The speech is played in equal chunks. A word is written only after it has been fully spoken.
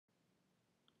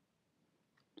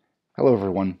Hello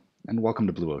everyone, and welcome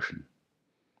to Blue Ocean.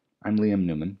 I'm Liam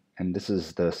Newman, and this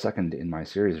is the second in my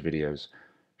series of videos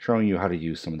showing you how to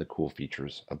use some of the cool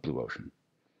features of Blue Ocean.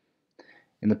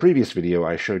 In the previous video,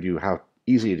 I showed you how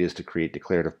easy it is to create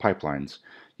declarative pipelines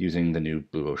using the new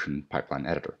Blue Ocean pipeline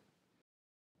editor.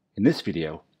 In this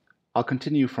video, I'll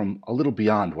continue from a little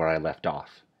beyond where I left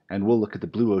off, and we'll look at the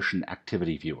Blue Ocean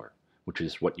activity viewer, which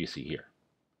is what you see here.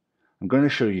 I'm going to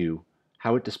show you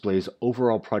how it displays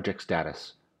overall project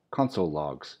status, console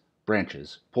logs,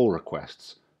 branches, pull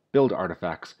requests, build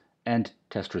artifacts, and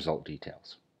test result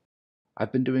details.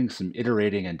 I've been doing some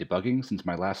iterating and debugging since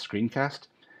my last screencast,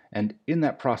 and in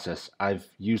that process I've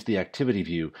used the activity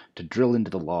view to drill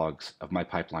into the logs of my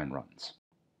pipeline runs.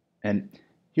 And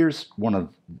here's one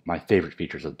of my favorite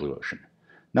features of Blue Ocean.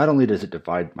 Not only does it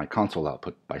divide my console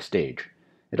output by stage,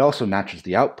 it also matches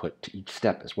the output to each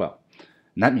step as well.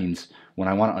 And that means when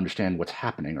I want to understand what's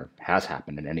happening or has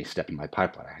happened in any step in my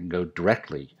pipeline, I can go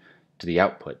directly to the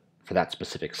output for that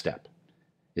specific step.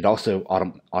 It also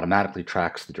automatically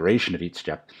tracks the duration of each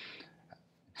step,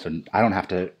 so I don't have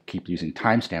to keep using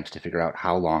timestamps to figure out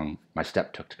how long my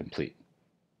step took to complete.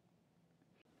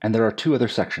 And there are two other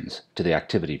sections to the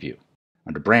activity view.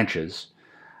 Under branches,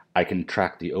 I can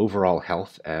track the overall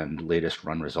health and latest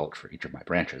run result for each of my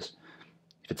branches.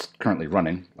 If it's currently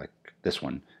running, like this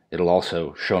one, it'll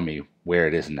also show me where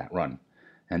it is in that run.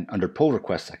 And under pull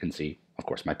requests, I can see, of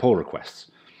course, my pull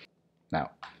requests.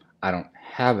 Now, I don't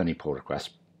have any pull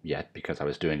requests yet because I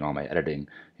was doing all my editing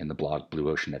in the blog Blue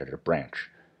Ocean Editor branch.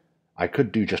 I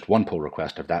could do just one pull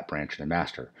request of that branch in a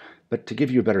master, but to give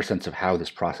you a better sense of how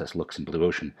this process looks in Blue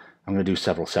Ocean, I'm going to do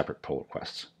several separate pull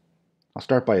requests. I'll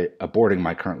start by aborting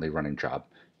my currently running job.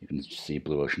 You can see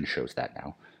Blue Ocean shows that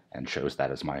now, and shows that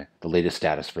as the latest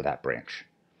status for that branch.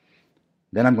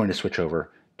 Then I'm going to switch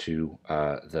over to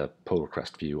the pull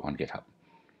request view on GitHub.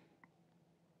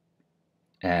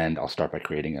 And I'll start by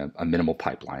creating a minimal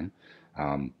pipeline,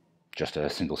 just a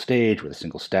single stage with a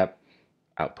single step,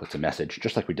 outputs a message,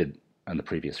 just like we did in the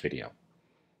previous video.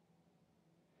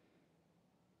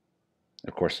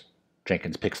 Of course,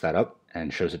 Jenkins picks that up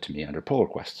and shows it to me under pull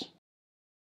requests.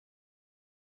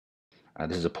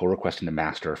 This is a pull request into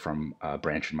master from a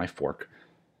branch in my fork.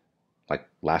 Like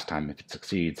last time, if it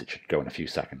succeeds, it should go in a few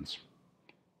seconds.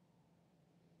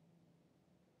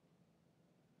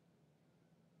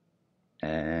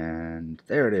 And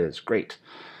there it is, great.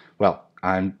 Well,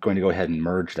 I'm going to go ahead and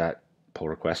merge that pull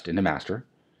request into master,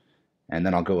 and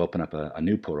then I'll go open up a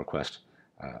new pull request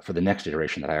for the next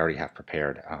iteration that I already have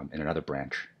prepared in another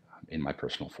branch in my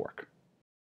personal fork.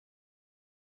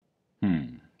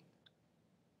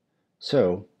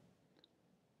 So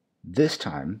this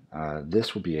time,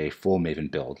 this will be a full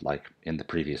Maven build like in the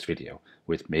previous video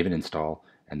with Maven install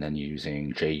and then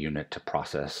using JUnit to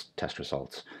process test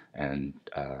results and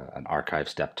an archive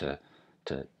step to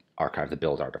archive the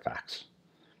build artifacts.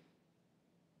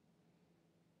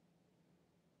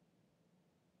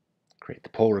 Create the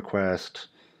pull request,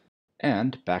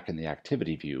 and back in the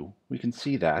activity view, we can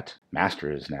see that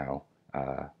master is now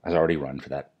has already run for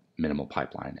that minimal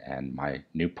pipeline, and my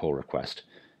new pull request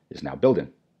is now building.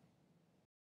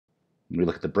 When we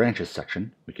look at the branches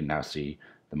section, we can now see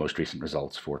the most recent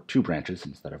results for 2 branches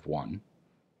instead of 1.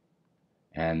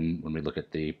 And when we look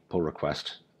at the pull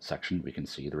request section, we can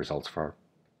see the results for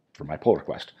my pull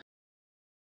request.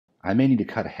 I may need to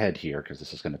cut ahead here because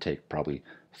this is going to take probably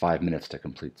 5 minutes to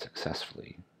complete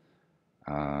successfully.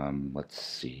 Let's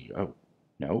see. Oh,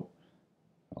 no.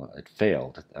 Well, it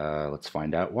failed. Let's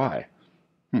find out why.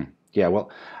 Yeah,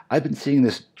 well, I've been seeing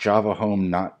this Java home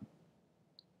not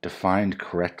defined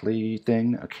correctly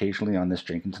thing occasionally on this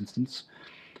Jenkins instance.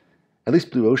 At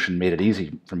least Blue Ocean made it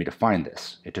easy for me to find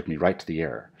this. It took me right to the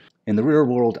error. In the real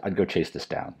world, I'd go chase this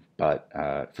down, but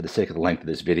for the sake of the length of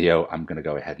this video, I'm going to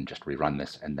go ahead and just rerun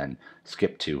this and then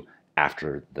skip to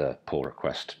after the pull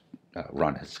request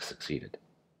run has succeeded.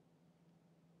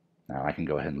 Now I can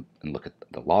go ahead and look at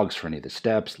the logs for any of the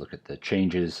steps, look at the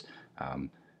changes.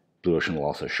 Blue Ocean will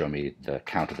also show me the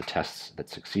count of the tests that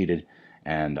succeeded,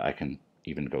 and I can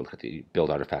even go look at the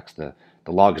build artifacts. The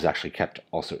log is actually kept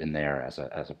also in there as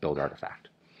a build artifact.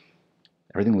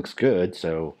 Everything looks good,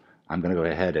 so I'm going to go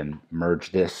ahead and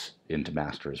merge this into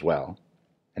master as well.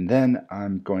 And then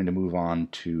I'm going to move on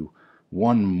to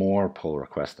one more pull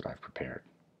request that I've prepared.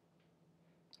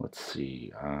 Let's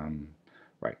see.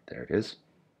 Right, there it is.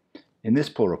 In this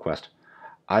pull request,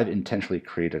 I've intentionally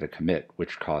created a commit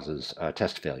which causes a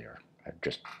test failure. I've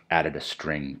just added a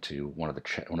string to one of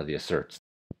the asserts.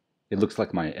 It looks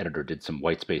like my editor did some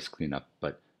white space cleanup,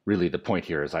 but really the point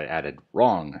here is I added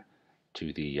wrong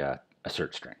to the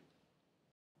assert string.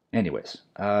 Anyways,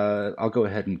 I'll go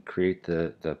ahead and create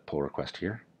the pull request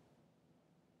here.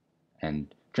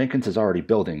 And Jenkins is already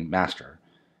building master,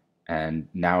 and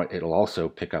now it'll also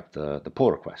pick up the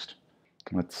pull request.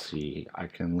 Let's see, I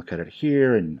can look at it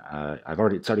here, and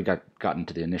it's already gotten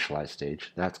to the initialize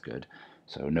stage. That's good.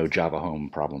 So no Java home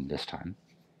problem this time.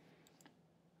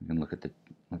 I can look at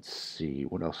let's see,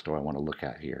 what else do I want to look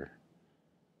at here?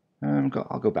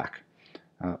 I'll go back.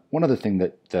 One other thing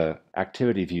that the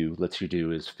activity view lets you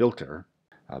do is filter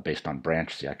based on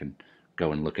branch. See, I can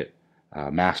go and look at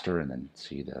master and then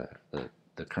see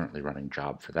the currently running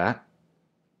job for that.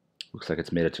 Looks like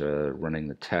it's made it to running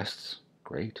the tests.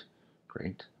 Great,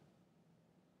 great.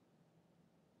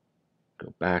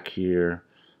 Go back here.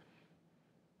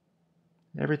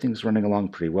 Everything's running along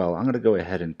pretty well. I'm going to go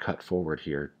ahead and cut forward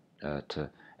here to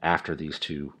after these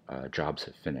two jobs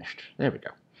have finished. There we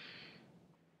go.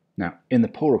 Now, in the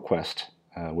pull request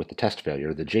with the test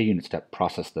failure, the JUnit step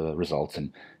processed the results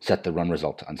and set the run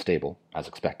result to unstable, as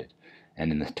expected.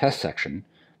 And in the test section,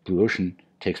 BlueOcean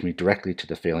takes me directly to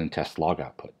the failing test log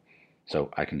output, so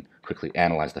I can quickly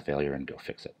analyze the failure and go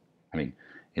fix it. I mean,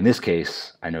 in this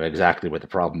case, I know exactly what the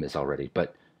problem is already,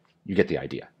 but you get the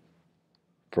idea.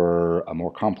 For a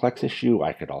more complex issue,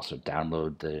 I could also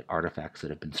download the artifacts that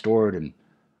have been stored and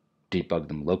debug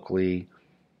them locally.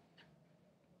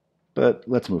 But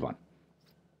let's move on.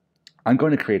 I'm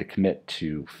going to create a commit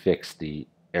to fix the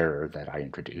error that I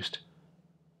introduced.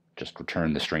 Just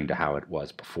return the string to how it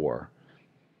was before.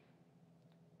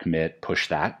 Commit, push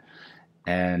that,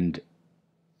 and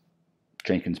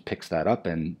Jenkins picks that up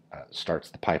and starts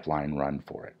the pipeline run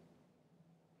for it.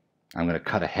 I'm going to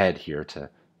cut ahead here to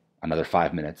another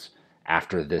 5 minutes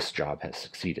after this job has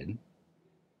succeeded.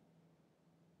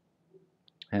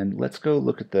 And let's go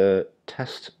look at the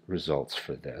test results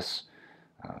for this.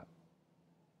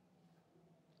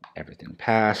 Everything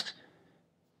passed.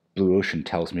 BlueOcean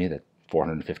tells me that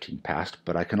 415 passed,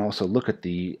 but I can also look at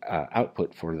the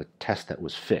output for the test that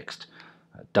was fixed.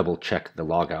 Double check the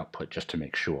log output just to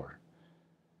make sure.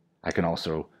 I can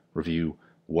also review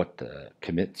what the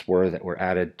commits were that were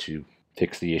added to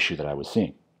fix the issue that I was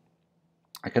seeing.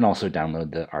 I can also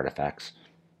download the artifacts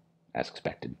as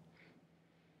expected.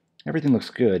 Everything looks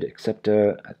good, except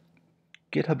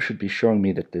GitHub should be showing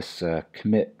me that this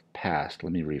commit passed.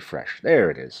 Let me refresh. There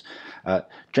it is.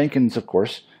 Jenkins, of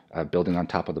course, building on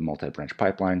top of the multi-branch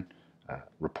pipeline,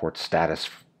 reports status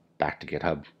back to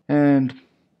GitHub. And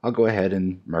I'll go ahead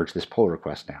and merge this pull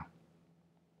request now.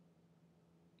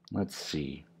 Let's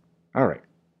see. All right,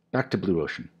 back to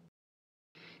BlueOcean.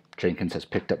 Jenkins has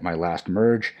picked up my last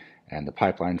merge, and the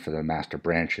pipeline for the master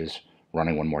branch is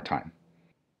running one more time.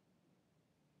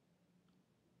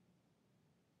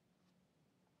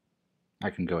 I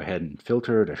can go ahead and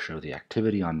filter to show the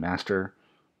activity on master,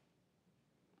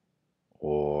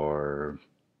 or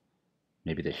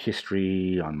maybe the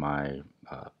history on my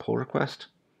pull request.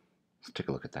 Let's take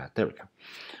a look at that. There we go.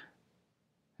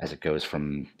 As it goes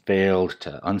from failed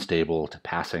to unstable to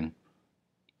passing.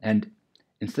 And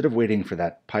instead of waiting for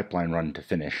that pipeline run to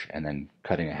finish and then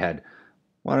cutting ahead,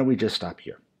 why don't we just stop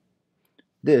here?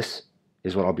 This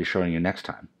is what I'll be showing you next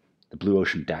time, the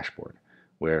BlueOcean dashboard,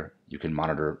 where you can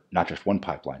monitor not just one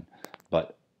pipeline,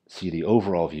 but see the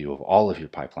overall view of all of your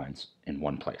pipelines in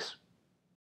one place.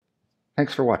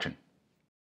 Thanks for watching.